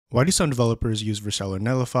Why do some developers use Vercel or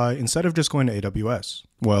Netlify instead of just going to AWS?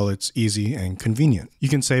 Well, it's easy and convenient. You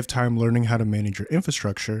can save time learning how to manage your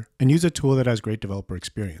infrastructure and use a tool that has great developer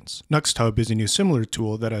experience. NuxtHub is a new similar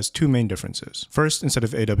tool that has two main differences. First, instead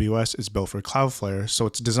of AWS, it's built for Cloudflare, so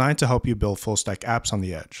it's designed to help you build full-stack apps on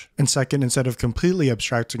the edge. And second, instead of completely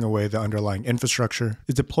abstracting away the underlying infrastructure,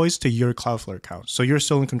 it deploys to your Cloudflare account, so you're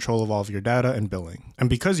still in control of all of your data and billing.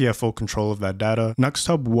 And because you have full control of that data,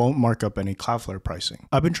 NuxtHub won't mark up any Cloudflare pricing.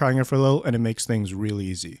 I've been trying it for a little and it makes things really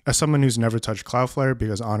easy. As someone who's never touched Cloudflare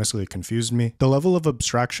because honestly it confused me, the level of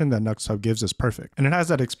abstraction that NuxtHub gives is perfect. And it has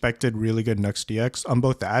that expected really good NuxtDX on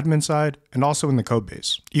both the admin side and also in the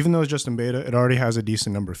codebase. Even though it's just in beta, it already has a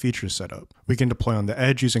decent number of features set up. We can deploy on the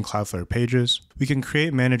edge using Cloudflare pages. We can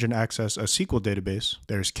create, manage, and access a SQL database.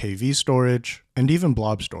 There's KV storage and even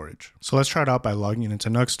blob storage. So let's try it out by logging into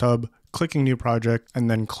NuxtHub, clicking new project, and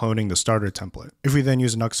then cloning the starter template. If we then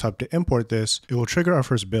use NuxtHub to import this, it will trigger our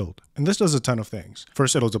first build. And this does a ton of things.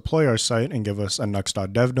 First, it'll deploy our site and give us a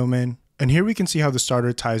nux.dev domain. And here we can see how the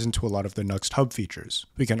starter ties into a lot of the NuxtHub features.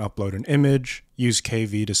 We can upload an image, use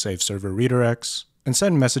KV to save server redirects, and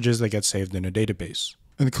send messages that get saved in a database.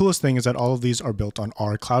 And the coolest thing is that all of these are built on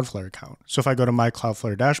our Cloudflare account. So if I go to my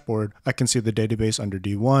Cloudflare dashboard, I can see the database under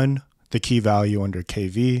D1, the key value under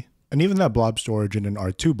KV, and even that blob storage in an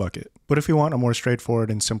R2 bucket. But if we want a more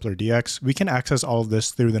straightforward and simpler DX, we can access all of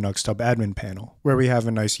this through the NuxtHub admin panel, where we have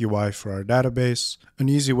a nice UI for our database, an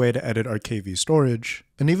easy way to edit our KV storage,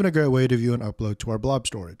 and even a great way to view and upload to our blob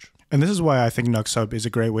storage. And this is why I think NuxtHub is a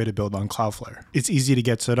great way to build on Cloudflare. It's easy to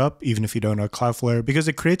get set up, even if you don't know Cloudflare, because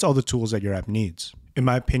it creates all the tools that your app needs. In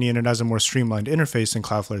my opinion, it has a more streamlined interface than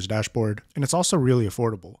Cloudflare's dashboard, and it's also really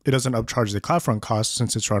affordable. It doesn't upcharge the CloudFront cost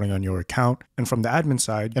since it's running on your account, and from the admin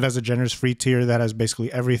side, it has a generous free tier that has basically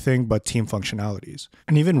everything but team functionalities.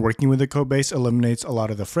 And even working with the codebase eliminates a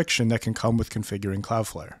lot of the friction that can come with configuring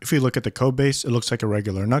Cloudflare. If we look at the codebase, it looks like a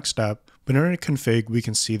regular Nuxt app, but in our config, we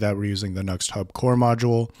can see that we're using the NuxtHub core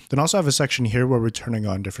module. Then also have a section here where we're turning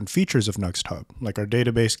on different features of NuxtHub, like our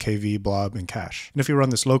database, KV, blob, and cache. And if we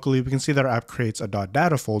run this locally, we can see that our app creates a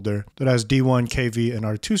 .data folder that has D1, KV, and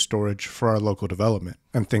R2 storage for our local development.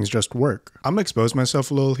 And things just work. I'm gonna expose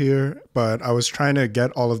myself a little here, but I was trying to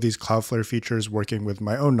get all of these Cloudflare features working with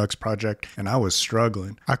my own Nuxt project, and I was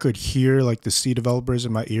struggling. I could hear like the C developers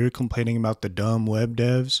in my ear complaining about the dumb web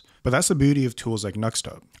devs, but that's the beauty of tools like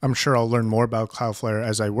NuxtHub. I'm sure I'll learn more about Cloudflare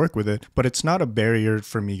as I work with it, but it's not a barrier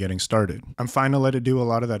for me getting started. I'm fine to let it do a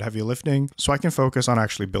lot of that heavy lifting, so I can focus on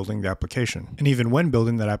actually building the application. And even when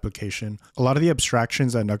building that application, a lot of the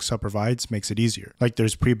abstractions that NuxtHub provides makes it easier. Like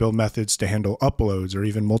there's pre-built methods to handle uploads or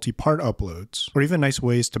even multi-part uploads, or even nice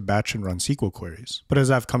ways to batch and run SQL queries. But as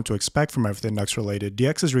I've come to expect from everything Nuxt related,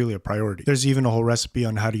 DX is really a priority. There's even a whole recipe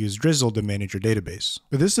on how to use Drizzle to manage your database.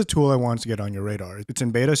 But this is a tool I wanted to get on your radar. It's in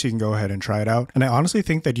beta, so you can go ahead and try it out. And I honestly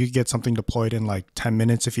think that you could get something deployed in like 10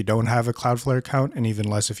 minutes if you don't have a Cloudflare account, and even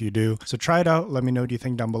less if you do. So try it out. Let me know what you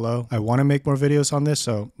think down below. I want to make more videos on this,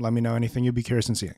 so let me know anything you'd be curious in seeing.